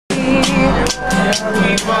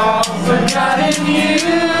We've all forgotten you.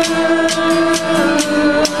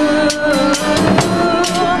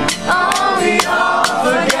 Oh, we all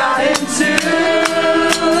forgotten too.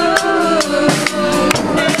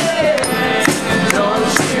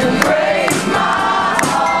 Don't you break my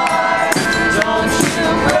heart. Don't you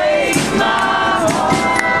break my heart.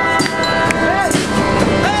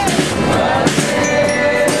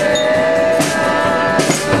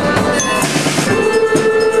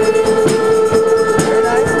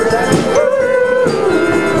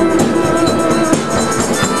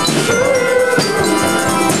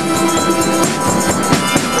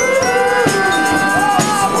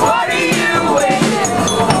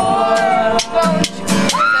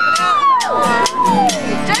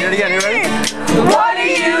 Again, you ready? What are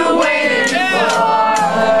you waiting for?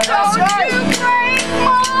 Don't you break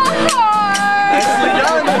my heart. Nicely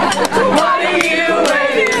done. What are you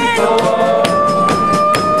waiting for?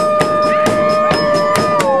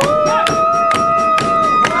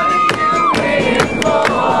 What are you waiting for?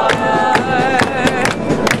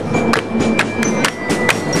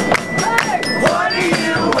 What are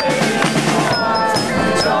you waiting for?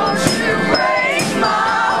 Don't you break my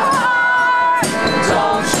heart.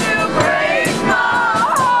 Don't you break my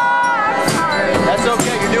heart. That's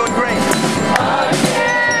okay, you're doing great.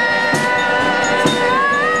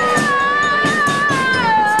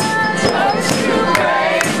 Don't you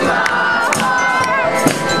break my heart.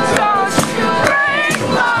 Don't you break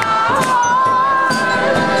my heart.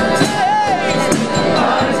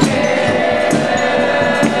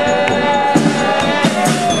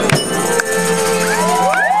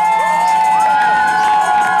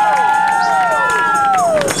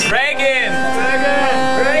 Reagan!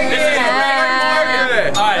 This is Reagan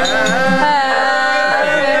Morgan! Alright.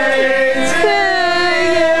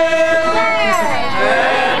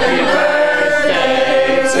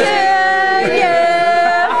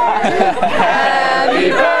 Happy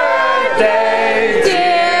birthday,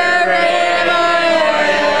 dear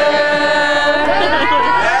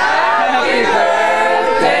Happy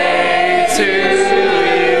birthday to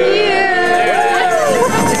you.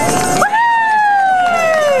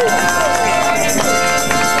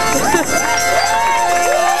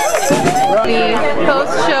 The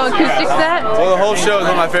post-show acoustic set. Well, the whole show is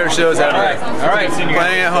one of my favorite shows ever. Alright.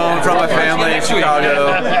 Playing at home in front of my family in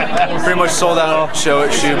Chicago. Pretty much sold out show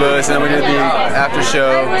at Shuba's, and then we did the after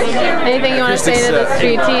show. Anything you want to say to the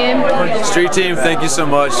street team? Street team, thank you so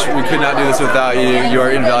much. We could not do this without you. You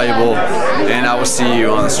are invaluable, and I will see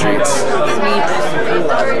you on the streets. Sweet.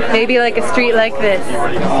 Maybe like a street like this.